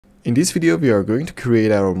In this video, we are going to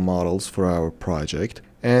create our models for our project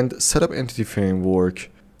and set up Entity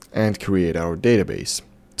Framework and create our database.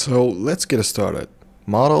 So let's get started.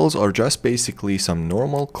 Models are just basically some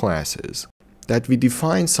normal classes that we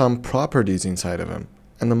define some properties inside of them.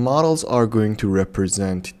 And the models are going to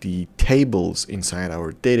represent the tables inside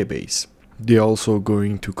our database. They're also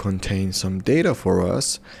going to contain some data for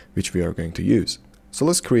us, which we are going to use. So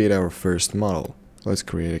let's create our first model. Let's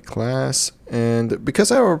create a class, and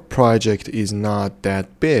because our project is not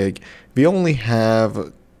that big, we only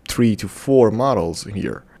have 3 to 4 models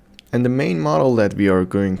here. And the main model that we are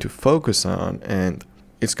going to focus on, and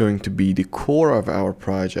it's going to be the core of our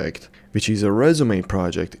project, which is a resume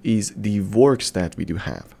project, is the works that we do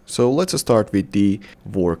have. So let's start with the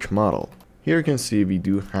work model. Here you can see we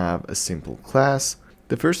do have a simple class.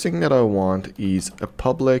 The first thing that I want is a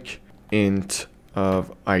public int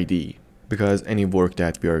of ID, because any work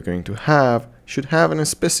that we are going to have should have a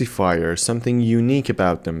specifier, something unique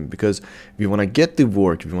about them, because we want to get the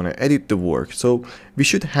work, we want to edit the work, so we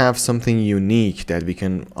should have something unique that we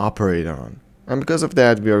can operate on. And because of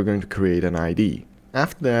that, we are going to create an ID.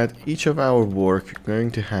 After that, each of our work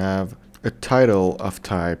going to have a title of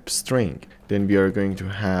type string. Then we are going to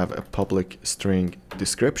have a public string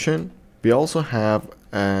description. We also have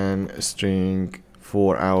a string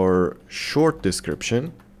for our short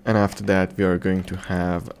description. And after that, we are going to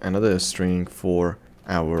have another string for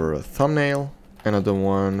our thumbnail, another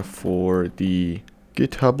one for the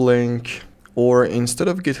GitHub link, or instead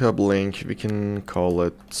of GitHub link, we can call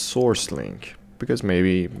it source link, because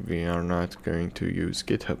maybe we are not going to use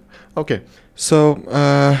GitHub. Okay, so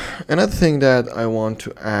another thing that I want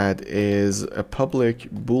to add is a public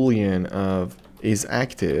boolean of is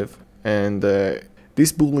active, and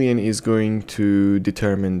this boolean is going to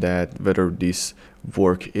determine that whether this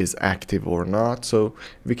work is active or not. So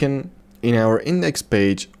we can, in our index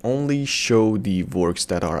page, only show the works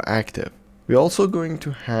that are active. We're also going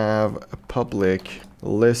to have a public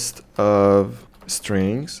list of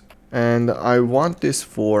strings, and I want this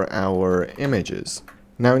for our images.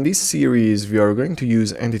 Now in this series, we are going to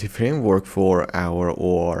use Entity Framework for our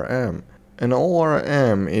ORM. An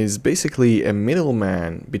ORM is basically a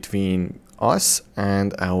middleman between us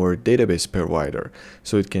and our database provider.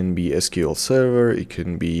 So it can be SQL Server, it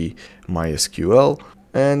can be MySQL,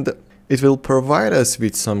 and it will provide us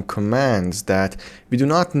with some commands that we do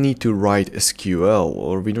not need to write SQL,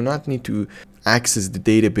 or we do not need to access the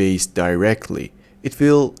database directly. It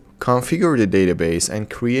will configure the database and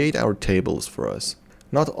create our tables for us.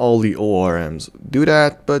 Not all the ORMs do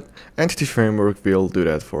that, but Entity Framework will do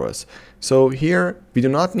that for us. So here, we do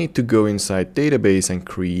not need to go inside database and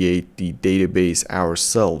create the database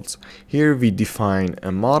ourselves. Here we define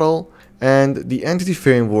a model, and the Entity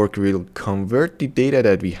Framework will convert the data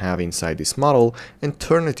that we have inside this model and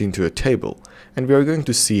turn it into a table. And we are going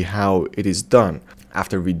to see how it is done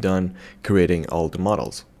after we're done creating all the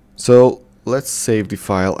models. So let's save the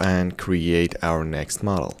file and create our next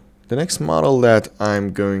model. The next model that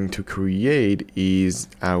I'm going to create is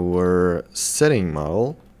our setting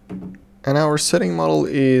model. And our setting model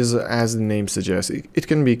is, as the name suggests, it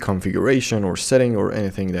can be configuration or setting or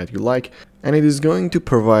anything that you like. And it is going to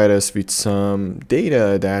provide us with some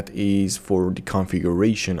data that is for the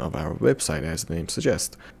configuration of our website, as the name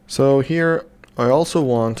suggests. So here I also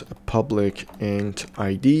want a public int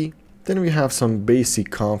ID. Then we have some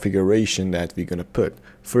basic configuration that we're going to put.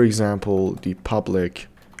 For example, the public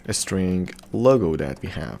string logo that we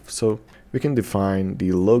have. So we can define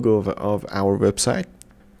the logo of our website.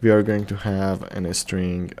 We are going to have a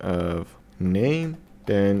string of name.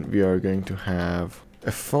 Then we are going to have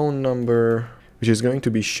a phone number, which is going to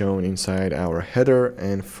be shown inside our header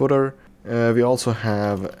and footer. We also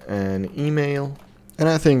have an email. And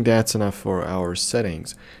I think that's enough for our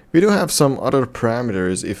settings. We do have some other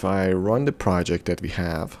parameters if I run the project that we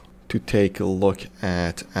have to take a look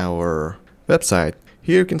at our website.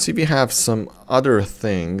 Here you can see we have some other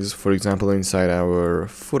things. For example, inside our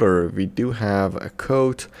footer, we do have a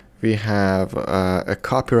code, we have a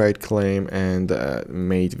copyright claim, and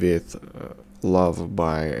made with love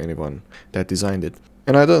by anyone that designed it.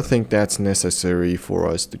 And I don't think that's necessary for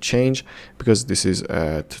us to change, because this is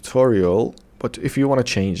a tutorial, but if you want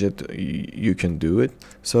to change it, you can do it.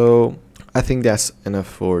 So I think that's enough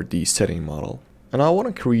for the setting model. And I want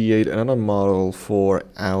to create another model for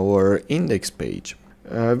our index page.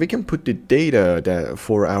 We can put the data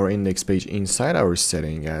for our index page inside our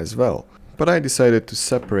setting as well, but I decided to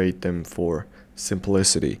separate them for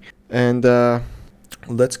simplicity. And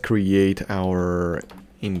let's create our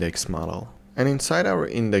index model. And inside our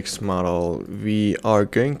index model, we are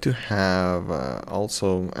going to have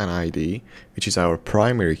also an ID, which is our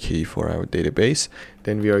primary key for our database.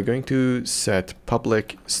 Then we are going to set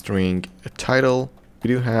public string title. We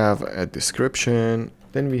do have a description.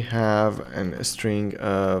 Then we have a string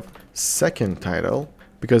of second title,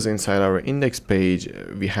 because inside our index page,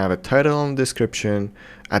 we have a title and description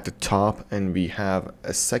at the top, and we have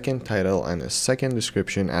a second title and a second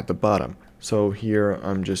description at the bottom. So here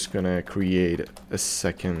I'm just gonna create a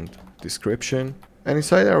second description. And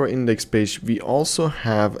inside our index page, we also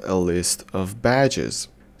have a list of badges.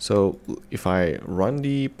 So if I run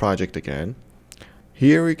the project again,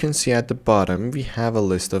 here you can see at the bottom we have a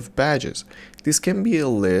list of badges. This can be a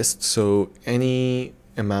list, so any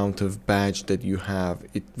amount of badge that you have,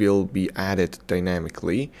 it will be added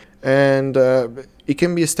dynamically, and it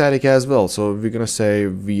can be static as well. So we're gonna say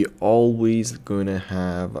we always gonna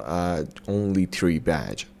have only 3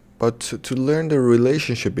 badge. But to learn the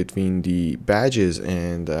relationship between the badges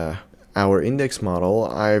and our index model,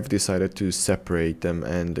 I've decided to separate them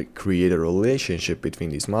and create a relationship between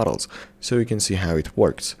these models so you can see how it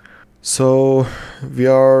works. So we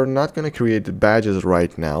are not going to create the badges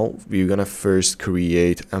right now. We're going to first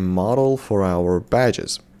create a model for our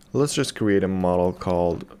badges. Let's just create a model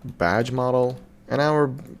called badge model, and our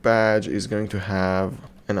badge is going to have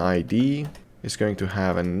an ID, it's going to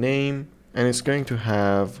have a name, and it's going to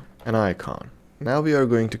have an icon. Now we are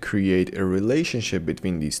going to create a relationship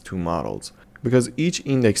between these two models, because each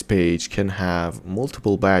index page can have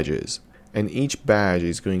multiple badges, and each badge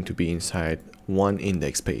is going to be inside one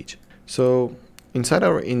index page. So inside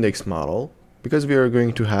our index model, because we are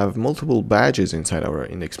going to have multiple badges inside our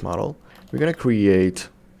index model, we're going to create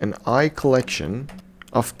an I collection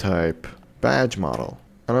of type badge model,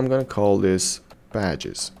 and I'm going to call this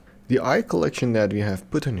badges. The I collection that we have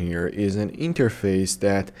put in here is an interface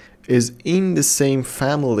that is in the same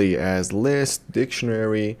family as list,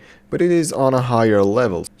 dictionary, but it is on a higher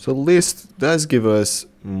level. So list does give us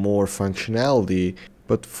more functionality,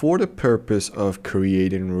 but for the purpose of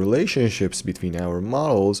creating relationships between our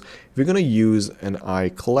models, we're going to use an I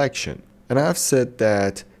collection. And I've said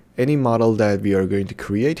that any model that we are going to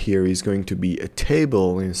create here is going to be a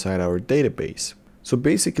table inside our database. So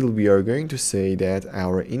basically we are going to say that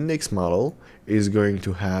our index model is going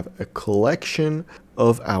to have a collection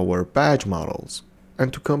of our badge models.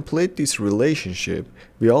 And to complete this relationship,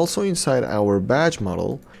 we also inside our badge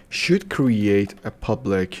model should create a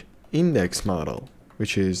public index model,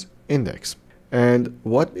 which is index. And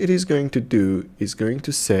what it is going to do is going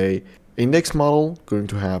to say index model going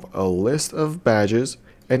to have a list of badges,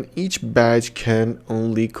 and each badge can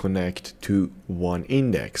only connect to one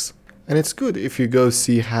index. And it's good if you go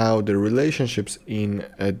see how the relationships in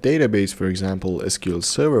a database, for example SQL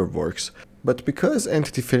Server, works. But because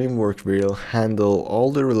Entity Framework will handle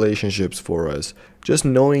all the relationships for us, just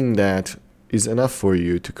knowing that is enough for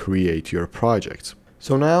you to create your projects.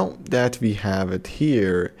 So now that we have it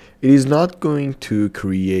here, it is not going to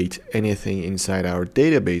create anything inside our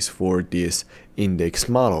database for this index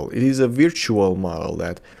model. It is a virtual model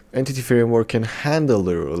that Entity Framework can handle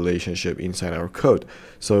the relationship inside our code.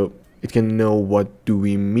 So it can know what do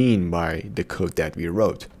we mean by the code that we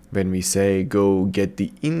wrote. When we say go get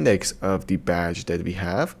the index of the badge that we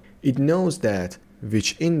have, it knows that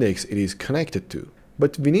which index it is connected to.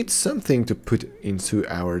 But we need something to put into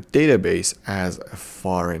our database as a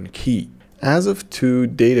foreign key. As of two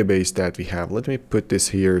database that we have, let me put this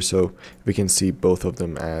here so we can see both of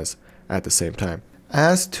them as at the same time.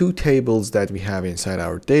 As two tables that we have inside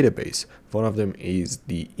our database, one of them is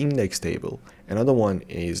the index table, another one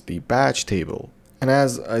is the badge table. And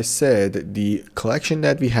as I said, the collection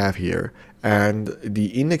that we have here and the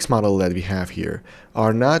index model that we have here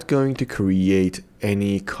are not going to create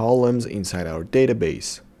any columns inside our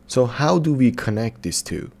database. So how do we connect these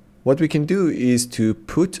two? What we can do is to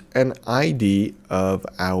put an ID of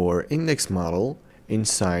our index model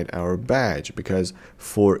inside our badge, because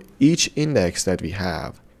for each index that we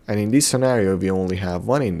have, and in this scenario we only have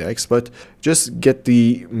one index, but just get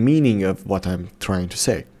the meaning of what I'm trying to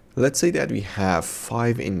say. Let's say that we have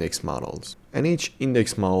 5 index models, and each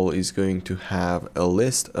index model is going to have a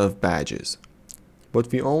list of badges.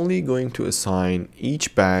 But we're only going to assign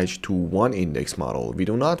each badge to one index model. We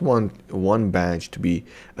do not want one badge to be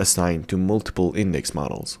assigned to multiple index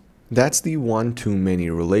models. That's the one-to-many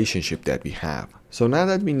relationship that we have. So now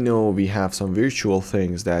that we know we have some virtual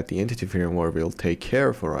things that the Entity Framework will take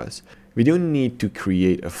care for us, we don't need to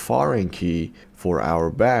create a foreign key for our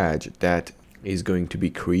badge that is going to be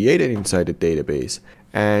created inside the database,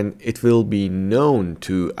 and it will be known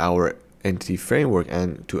to our entity framework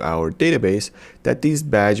and to our database that this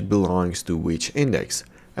badge belongs to which index.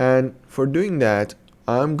 And for doing that,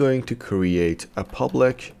 I'm going to create a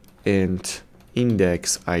public int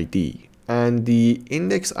index ID. And the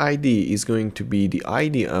index ID is going to be the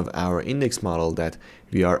ID of our index model that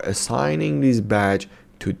we are assigning this badge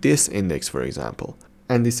to this index, for example.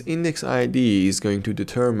 And this index ID is going to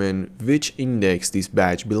determine which index this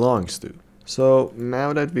badge belongs to. So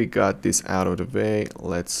now that we got this out of the way,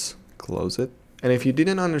 let's close it. And if you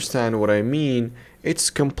didn't understand what I mean, it's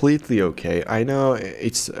completely okay. I know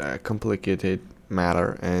it's a complicated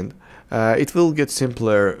matter, and it will get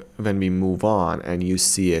simpler when we move on and you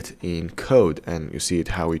see it in code and you see it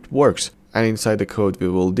how it works. And inside the code we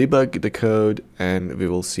will debug the code and we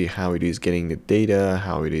will see how it is getting the data,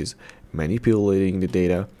 how it is manipulating the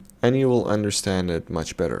data, and you will understand it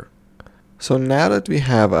much better. So now that we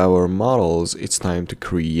have our models, it's time to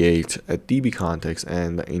create a DB context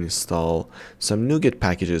and install some NuGet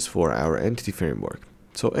packages for our entity framework.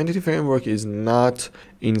 So entity framework is not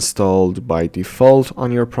installed by default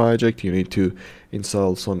on your project. You need to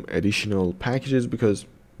install some additional packages because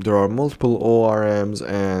there are multiple ORMs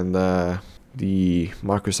and the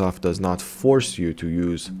Microsoft does not force you to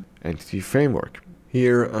use entity framework.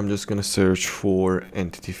 Here I'm just going to search for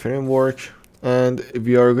entity framework and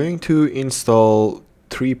we are going to install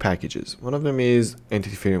 3 packages. One of them is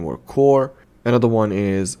entity framework core, another one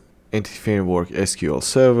is entity framework SQL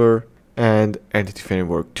server, and entity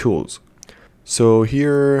framework tools. So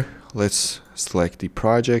here let's select the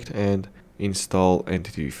project and install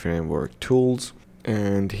entity framework tools,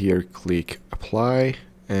 and here click apply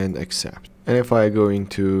and accept. And if I go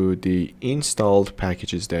into the installed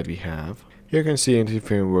packages that we have, here you can see entity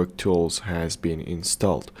framework tools has been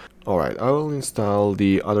installed. Alright, I will install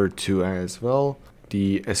the other 2 as well,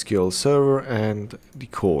 the SQL server and the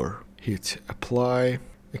core. Hit apply,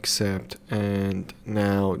 accept, and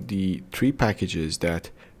now the 3 packages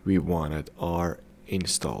that we wanted are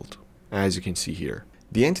installed, as you can see here.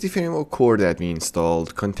 The entity framework core that we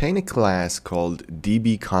installed contain a class called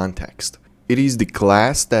DB context. It is the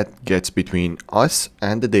class that gets between us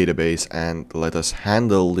and the database and let us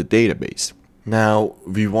handle the database. Now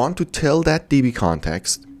we want to tell that DB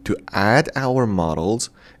context to add our models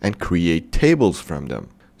and create tables from them.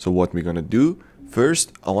 So what we're gonna do,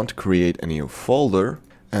 first I want to create a new folder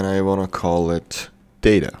and I want to call it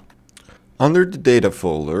data. Under the data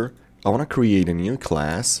folder, I want to create a new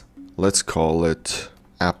class. Let's call it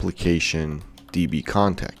application DB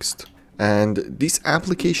context. And this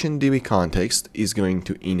application DB context is going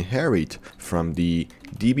to inherit from the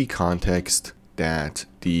DB context that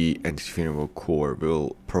the entity framework core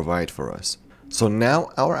will provide for us. So now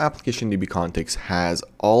our application DB context has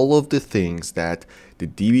all of the things that the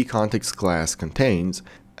DB context class contains,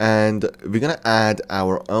 and we're gonna add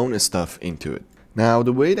our own stuff into it. Now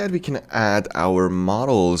the way that we can add our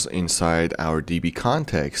models inside our DB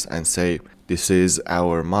context and say this is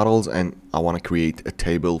our models and I want to create a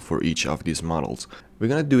table for each of these models. We're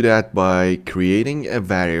gonna do that by creating a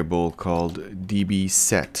variable called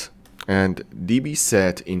dbSet. And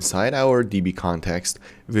dbSet inside our DB context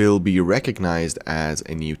will be recognized as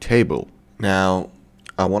a new table. Now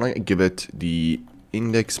I want to give it the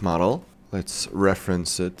index model. Let's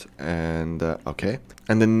reference it and okay.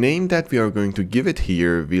 And the name that we are going to give it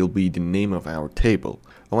here will be the name of our table.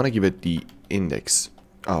 I want to give it the index.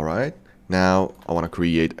 Alright. Now I want to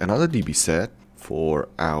create another dbSet for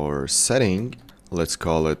our setting. Let's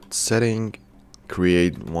call it setting.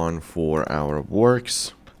 Create one for our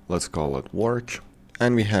works. Let's call it work.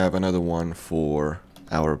 And we have another one for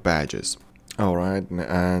our badges. Alright,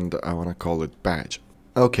 and I want to call it badge.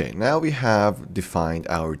 Okay, now we have defined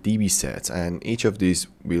our DB sets and each of these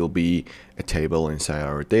will be a table inside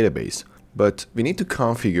our database. But we need to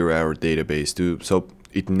configure our database so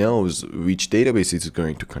it knows which database it is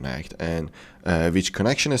going to connect and which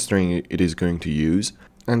connection string it is going to use.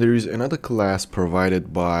 And there is another class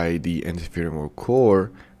provided by the entity framework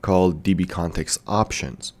core called DB context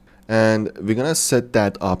options. And we're gonna set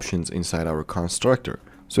that options inside our constructor.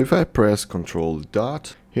 So if I press Ctrl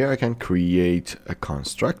dot, here I can create a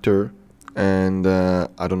constructor, and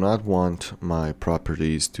I do not want my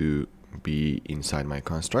properties to be inside my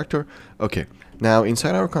constructor. Okay, now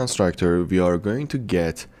inside our constructor we are going to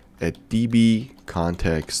get a DB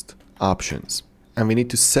context options, and we need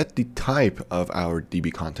to set the type of our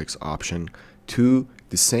DB context option to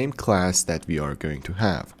the same class that we are going to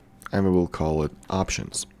have, and we will call it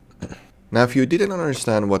options. Now if you didn't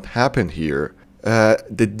understand what happened here,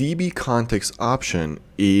 the DB context option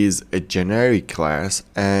is a generic class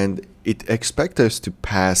and it expects us to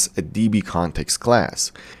pass a DB context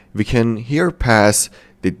class. We can here pass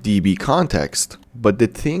the DB context, but the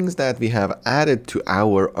things that we have added to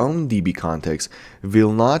our own DB context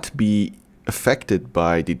will not be affected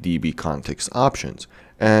by the DB context options.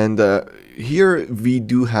 And here we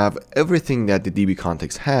do have everything that the DB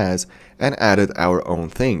context has and added our own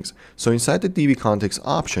things. So inside the DB context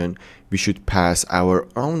option, we should pass our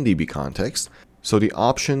own DB context. So the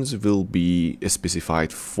options will be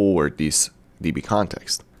specified for this DB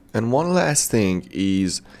context. And one last thing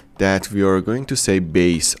is that we are going to say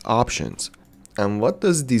base options. And what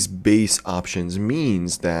does this base options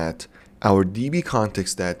means that our DB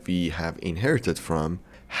context that we have inherited from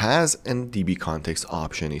has a DB context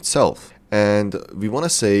option itself. And we want to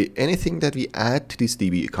say anything that we add to this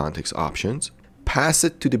DB context options, pass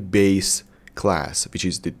it to the base class, which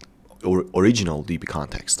is the original DB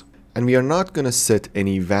context. And we are not going to set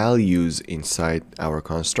any values inside our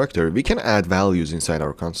constructor. We can add values inside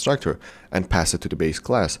our constructor and pass it to the base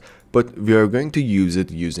class, but we are going to use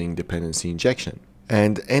it using dependency injection.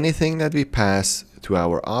 And anything that we pass to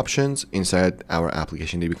our options inside our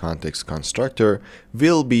application DB context constructor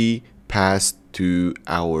will be passed to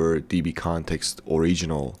our DB context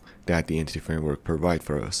original that the entity framework provides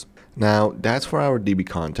for us. Now that's for our DB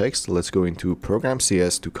context. Let's go into program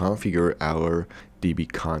CS to configure our DB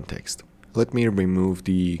context. Let me remove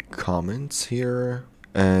the comments here,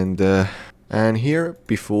 and here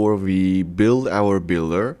before we build our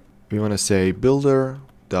builder, we want to say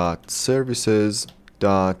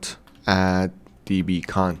builder.services.add DB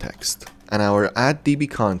context, and our add DB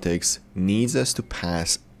context needs us to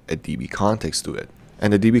pass a DB context to it,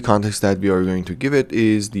 and the DB context that we are going to give it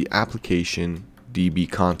is the application DB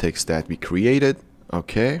context that we created.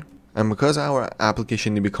 Okay. And because our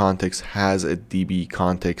application DB context has a DB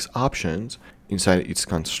context options inside its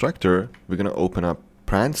constructor, we're going to open up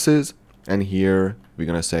parentheses, and here we're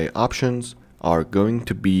going to say options are going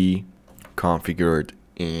to be configured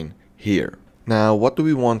in here. Now, what do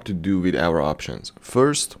we want to do with our options?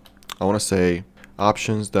 First, I want to say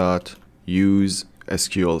options.use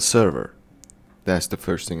SQL server. That's the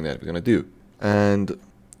first thing that we're going to do. And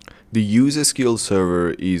the use SQL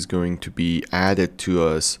server is going to be added to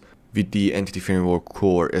us with the Entity Framework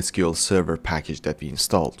Core SQL Server package that we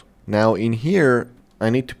installed. Now in here, I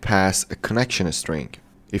need to pass a connection string.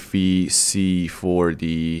 If we see for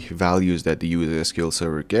the values that the user SQL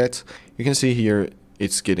Server gets, you can see here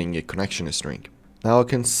it's getting a connection string. Now I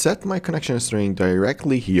can set my connection string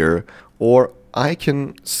directly here, or I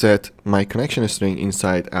can set my connection string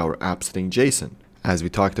inside our app setting JSON. As we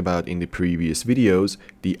talked about in the previous videos,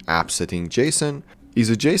 the app setting JSON is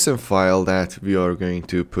a JSON file that we are going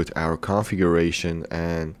to put our configuration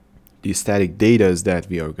and the static data that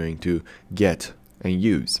we are going to get and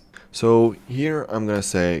use. So here I'm going to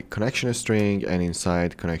say connection string, and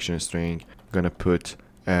inside connection string I'm going to put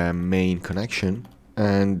a main connection,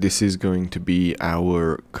 and this is going to be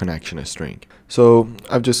our connection string. So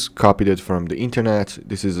I've just copied it from the internet.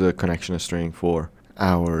 This is a connection string for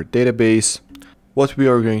our database. What we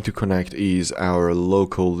are going to connect is our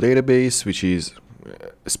local database, which is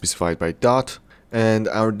specified by dot, and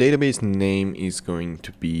our database name is going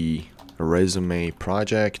to be resume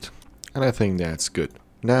project, and I think that's good.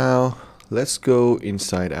 Now let's go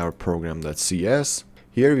inside our program.cs.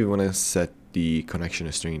 Here we want to set the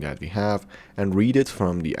connection string that we have and read it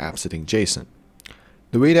from the app setting JSON.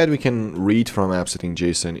 The way that we can read from app setting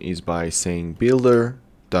JSON is by saying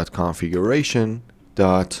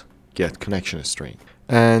builder.configuration.getConnectionString.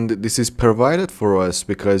 And this is provided for us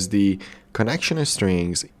because the connection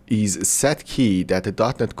strings is a set key that the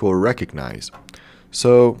 .NET Core recognize.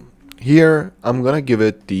 So here I'm gonna give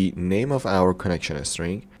it the name of our connection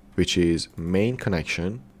string, which is main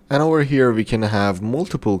connection, and over here we can have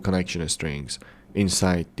multiple connection strings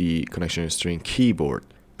inside the connection string keyboard,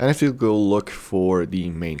 and if you go look for the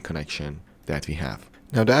main connection that we have.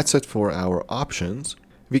 Now that's it for our options.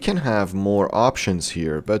 We can have more options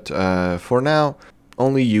here, but for now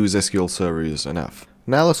only use SQL Server is enough.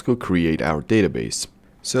 Now let's go create our database.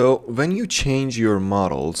 So when you change your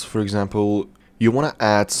models, for example, you want to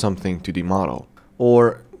add something to the model,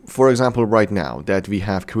 or for example right now that we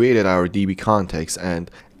have created our DB context and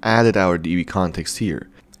added our DB context here,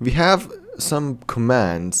 we have some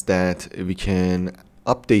commands that we can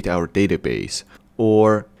update our database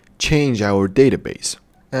or change our database.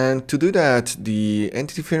 And to do that, the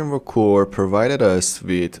Entity Framework Core provided us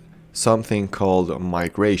with something called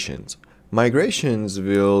migrations. Migrations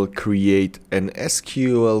will create an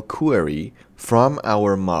SQL query from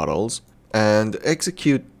our models and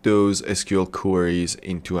execute those SQL queries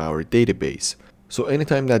into our database. So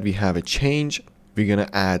anytime that we have a change, we're gonna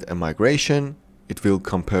add a migration. it will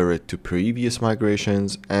compare it to previous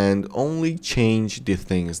migrations and only change the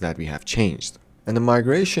things that we have changed. And the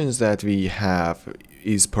migrations that we have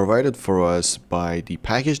is provided for us by the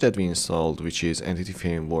package that we installed, which is Entity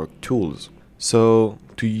Framework Tools. So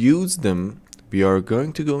to use them, we are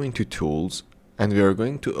going to go into Tools and we are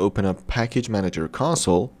going to open up Package Manager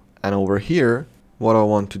console. And over here, what I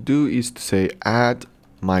want to do is to say Add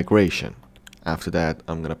Migration. After that,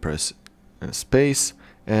 I'm gonna press space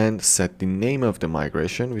and set the name of the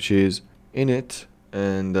migration, which is init.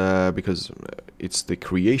 And because it's the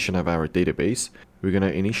creation of our database, we're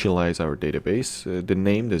gonna initialize our database. The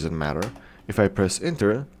name doesn't matter. If I press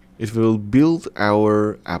enter, it will build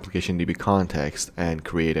our application DB context and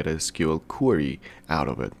create an SQL query out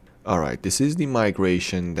of it. Alright, this is the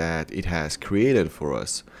migration that it has created for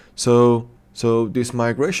us. So this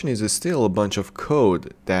migration is still a bunch of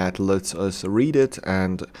code that lets us read it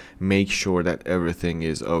and make sure that everything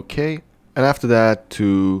is okay. And after that,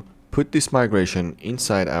 to put this migration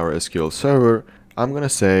inside our SQL server, I'm gonna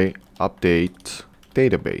say update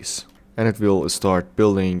database, and it will start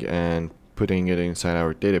building and putting it inside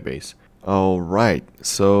our database. Alright,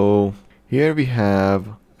 so here we have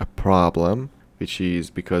a problem, which is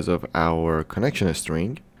because of our connection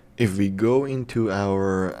string. If we go into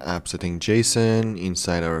our app setting JSON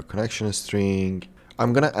inside our connection string,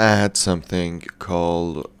 I'm gonna add something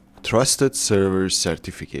called trusted server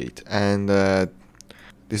certificate, and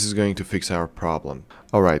this is going to fix our problem.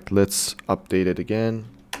 Alright, let's update it again.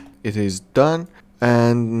 It is done.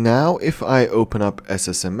 And now if I open up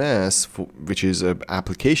ssms, which is an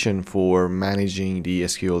application for managing the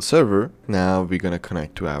SQL server, now we're going to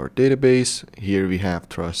connect to our database. Here we have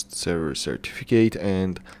trust server certificate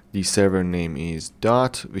and the server name is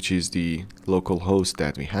dot, which is the local host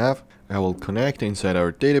that we have. I will connect inside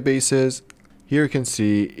our databases. Here you can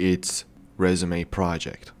see it's resume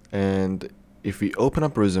project. And if we open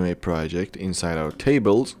up resume project inside our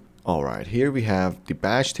tables, alright, here we have the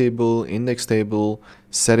badge table, index table,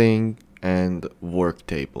 setting, and work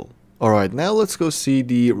table. Alright, now let's go see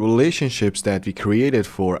the relationships that we created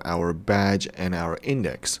for our badge and our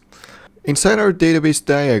index. Inside our database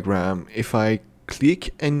diagram, if I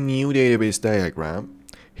click a new database diagram,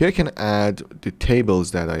 here I can add the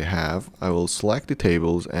tables that I have. I will select the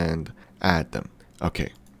tables and add them.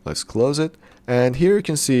 Okay, let's close it. And here you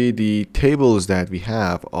can see the tables that we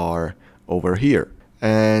have are over here.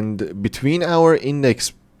 And between our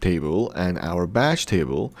index table and our badge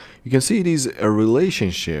table, you can see it is a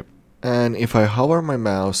relationship. And if I hover my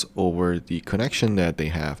mouse over the connection that they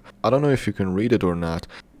have, I don't know if you can read it or not,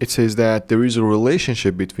 it says that there is a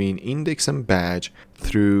relationship between index and badge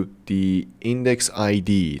through the index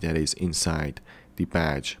ID that is inside the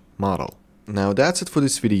badge model. Now that's it for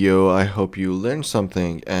this video. I hope you learned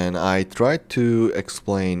something and I tried to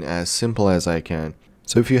explain as simple as I can.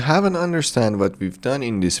 So if you haven't understand what we've done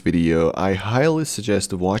in this video, I highly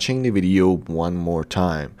suggest watching the video one more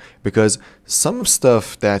time, because some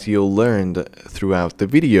stuff that you learned throughout the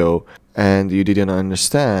video and you didn't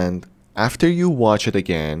understand, after you watch it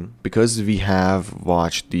again, because we have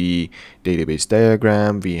watched the database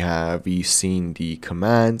diagram, we've seen the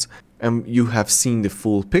commands, and you have seen the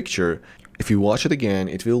full picture, if you watch it again,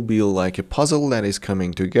 it will be like a puzzle that is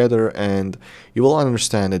coming together and you will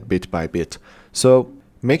understand it bit by bit. So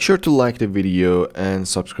make sure to like the video and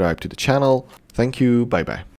subscribe to the channel. Thank you. Bye bye.